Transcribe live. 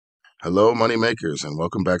Hello money makers, and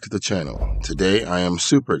welcome back to the channel. Today I am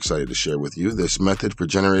super excited to share with you this method for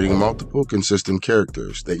generating multiple consistent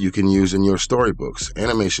characters that you can use in your storybooks,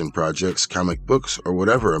 animation projects, comic books, or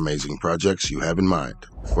whatever amazing projects you have in mind.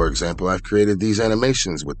 For example, I've created these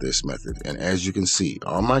animations with this method, and as you can see,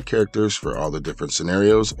 all my characters for all the different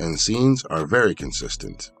scenarios and scenes are very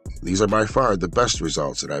consistent. These are by far the best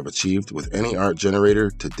results that I've achieved with any art generator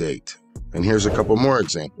to date. And here's a couple more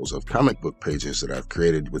examples of comic book pages that I've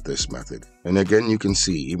created with this method. And again, you can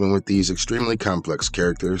see, even with these extremely complex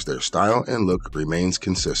characters, their style and look remains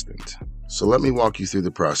consistent. So let me walk you through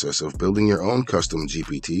the process of building your own custom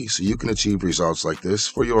GPT so you can achieve results like this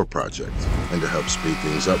for your project. And to help speed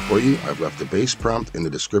things up for you, I've left a base prompt in the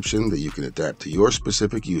description that you can adapt to your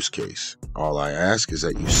specific use case. All I ask is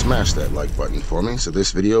that you smash that like button for me so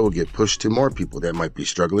this video will get pushed to more people that might be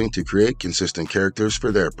struggling to create consistent characters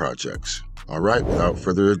for their projects. Alright, without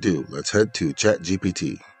further ado, let's head to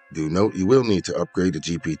ChatGPT. Do note you will need to upgrade to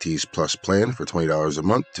GPT's Plus plan for $20 a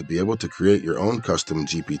month to be able to create your own custom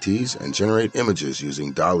GPTs and generate images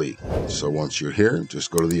using DALL-E. So once you're here,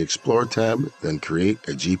 just go to the Explore tab, then create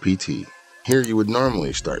a GPT. Here you would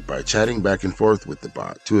normally start by chatting back and forth with the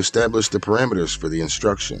bot to establish the parameters for the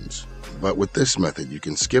instructions. But with this method, you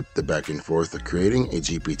can skip the back and forth of creating a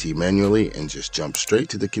GPT manually and just jump straight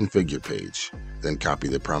to the configure page. Then copy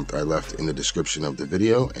the prompt I left in the description of the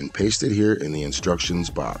video and paste it here in the instructions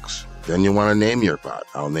box. Then you'll want to name your bot.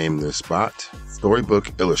 I'll name this bot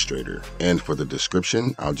Storybook Illustrator, and for the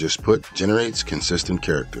description, I'll just put generates consistent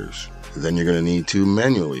characters. Then you're going to need to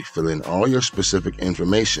manually fill in all your specific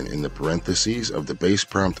information in the parentheses of the base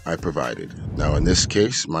prompt I provided. Now in this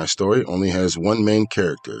case, my story only has one main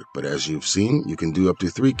character, but as you've seen, you can do up to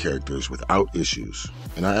 3 characters without issues.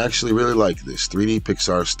 And I actually really like this 3D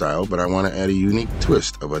Pixar style, but I want to add a unique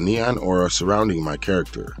twist of a neon aura surrounding my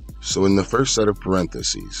character. So in the first set of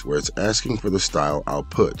parentheses, where it's asking for the style, I'll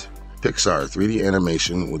put Pixar 3D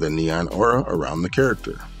animation with a neon aura around the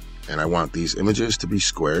character. And I want these images to be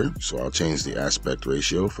square, so I'll change the aspect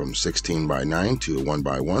ratio from 16:9 to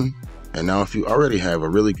 1:1. And now if you already have a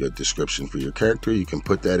really good description for your character, you can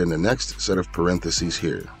put that in the next set of parentheses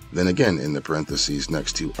here. Then again, in the parentheses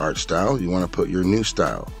next to art style, you want to put your new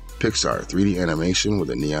style, Pixar 3D animation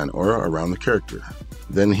with a neon aura around the character.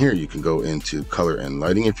 Then here you can go into color and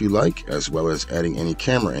lighting if you like, as well as adding any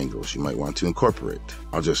camera angles you might want to incorporate.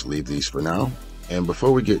 I'll just leave these for now. And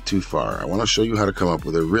before we get too far, I want to show you how to come up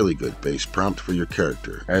with a really good base prompt for your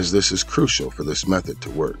character, as this is crucial for this method to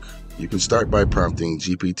work. You can start by prompting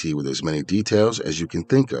GPT with as many details as you can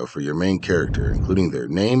think of for your main character, including their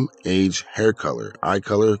name, age, hair color, eye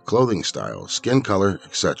color, clothing style, skin color,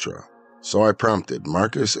 etc. So I prompted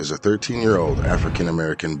Marcus as a 13-year-old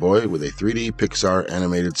African-American boy with a 3D Pixar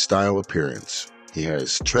animated style appearance. He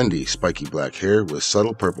has trendy, spiky black hair with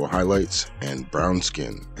subtle purple highlights and brown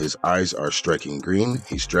skin. His eyes are striking green.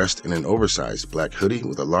 He's dressed in an oversized black hoodie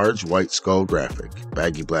with a large white skull graphic,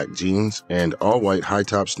 baggy black jeans, and all-white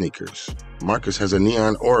high-top sneakers. Marcus has a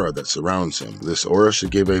neon aura that surrounds him. This aura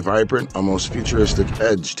should give a vibrant, almost futuristic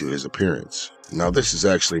edge to his appearance. Now this is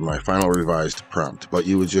actually my final revised prompt, but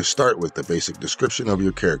you would just start with the basic description of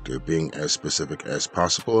your character, being as specific as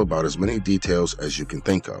possible about as many details as you can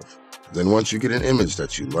think of. Then once you get an image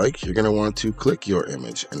that you like, you're going to want to click your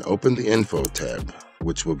image and open the Info tab,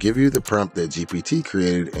 which will give you the prompt that GPT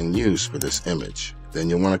created and used for this image. Then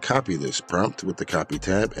you'll want to copy this prompt with the Copy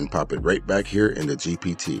tab and pop it right back here in the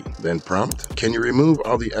GPT. Then prompt, can you remove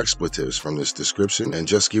all the expletives from this description and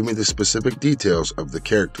just give me the specific details of the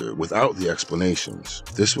character without the explanations?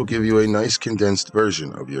 This will give you a nice condensed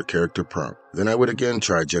version of your character prompt. Then I would again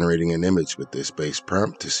try generating an image with this base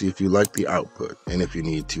prompt to see if you like the output. And if you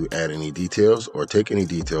need to add any details or take any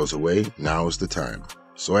details away, now is the time.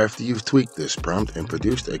 So after you've tweaked this prompt and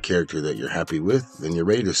produced a character that you're happy with, then you're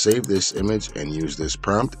ready to save this image and use this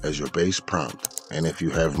prompt as your base prompt. And if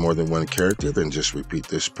you have more than one character, then just repeat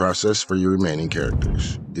this process for your remaining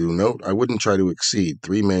characters. Do note, I wouldn't try to exceed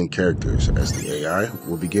 3 main characters, as the AI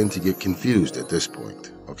will begin to get confused at this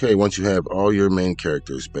point. Okay, once you have all your main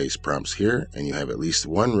characters' base prompts here, and you have at least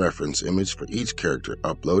one reference image for each character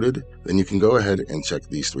uploaded, then you can go ahead and check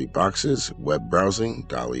these 3 boxes: web browsing,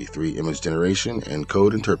 DALL-E 3 image generation, and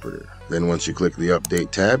code interpreter. Then once you click the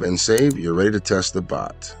Update tab and save, you're ready to test the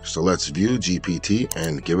bot. So let's view GPT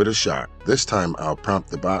and give it a shot. This time I'll prompt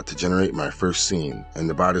the bot to generate my first scene, and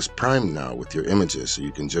the bot is primed now with your images, so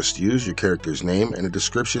you can just use your character's name and a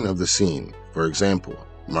description of the scene. For example,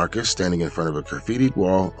 Marcus standing in front of a graffitied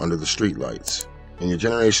wall under the streetlights. and your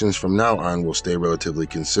generations from now on will stay relatively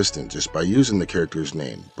consistent just by using the character's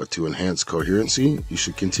name. But to enhance coherency, you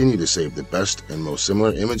should continue to save the best and most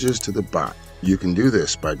similar images to the bot. You can do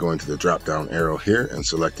this by going to the drop-down arrow here and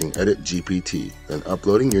selecting Edit GPT, then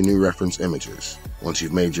uploading your new reference images. Once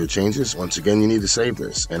you've made your changes, once again you need to save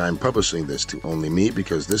this, and I'm publishing this to only me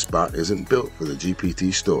because this bot isn't built for the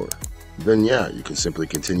GPT store. Then yeah, you can simply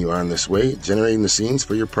continue on this way, generating the scenes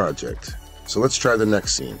for your project. So let's try the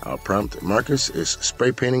next scene. I'll prompt Marcus is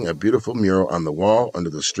spray painting a beautiful mural on the wall under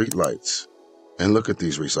the street lights. And look at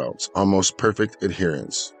these results, almost perfect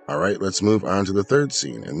adherence. Alright, let's move on to the third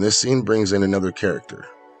scene, and this scene brings in another character.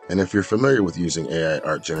 And if you're familiar with using AI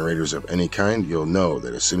art generators of any kind, you'll know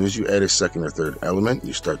that as soon as you add a second or third element,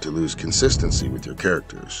 you start to lose consistency with your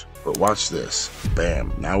characters. But watch this.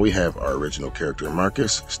 Bam! Now we have our original character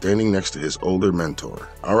Marcus standing next to his older mentor.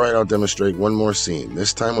 Alright, I'll demonstrate one more scene,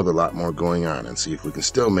 this time with a lot more going on, and see if we can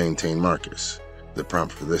still maintain Marcus. The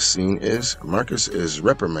prompt for this scene is, Marcus is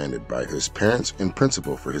reprimanded by his parents and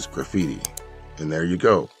principal for his graffiti. And there you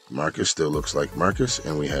go. Marcus still looks like Marcus,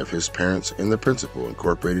 and we have his parents and the principal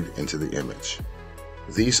incorporated into the image.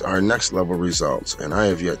 These are next level results, and I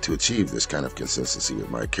have yet to achieve this kind of consistency with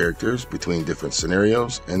my characters between different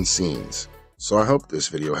scenarios and scenes. So I hope this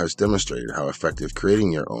video has demonstrated how effective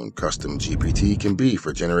creating your own custom GPT can be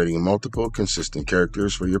for generating multiple consistent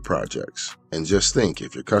characters for your projects. And just think,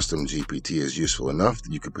 if your custom GPT is useful enough,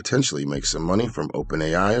 you could potentially make some money from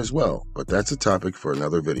OpenAI as well, but that's a topic for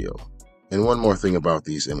another video. And one more thing about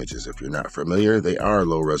these images, if you're not familiar, they are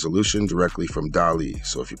low resolution directly from DALL-E,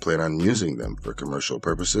 so if you plan on using them for commercial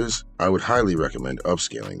purposes, I would highly recommend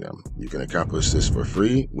upscaling them. You can accomplish this for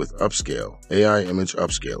free with Upscale, AI Image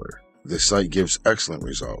Upscaler. This site gives excellent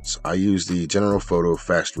results. I use the General Photo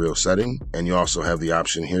Fast Reel setting, and you also have the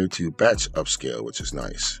option here to batch upscale, which is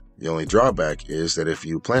nice. The only drawback is that if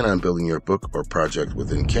you plan on building your book or project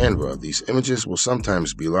within Canva, these images will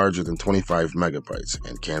sometimes be larger than 25 megabytes,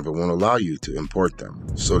 and Canva won't allow you to import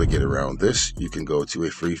them. So to get around this, you can go to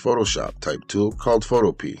a free Photoshop type tool called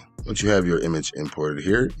Photopea. Once you have your image imported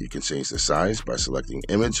here, you can change the size by selecting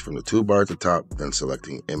Image from the toolbar at the top, then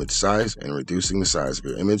selecting Image Size and reducing the size of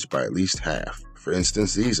your image by at least half. For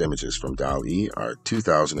instance, these images from DALL-E are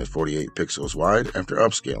 2048 pixels wide after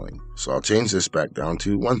upscaling. So I'll change this back down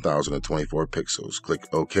to 1024 pixels. Click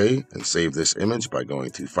OK and save this image by going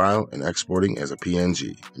to File and exporting as a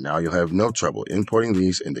PNG. And now you'll have no trouble importing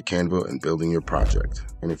these into Canva and building your project.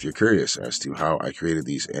 And if you're curious as to how I created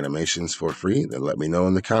these animations for free, then let me know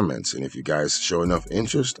in the comments. And if you guys show enough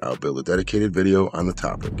interest, I'll build a dedicated video on the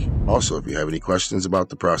topic. Also, if you have any questions about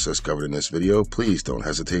the process covered in this video, please don't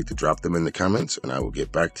hesitate to drop them in the comments, and I will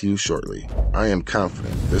get back to you shortly. I am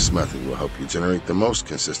confident this method will help you generate the most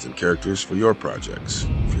consistent characters for your projects.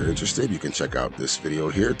 If you're interested, you can check out this video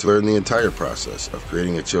here to learn the entire process of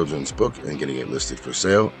creating a children's book and getting it listed for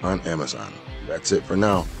sale on Amazon. That's it for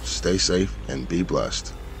now. Stay safe and be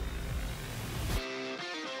blessed.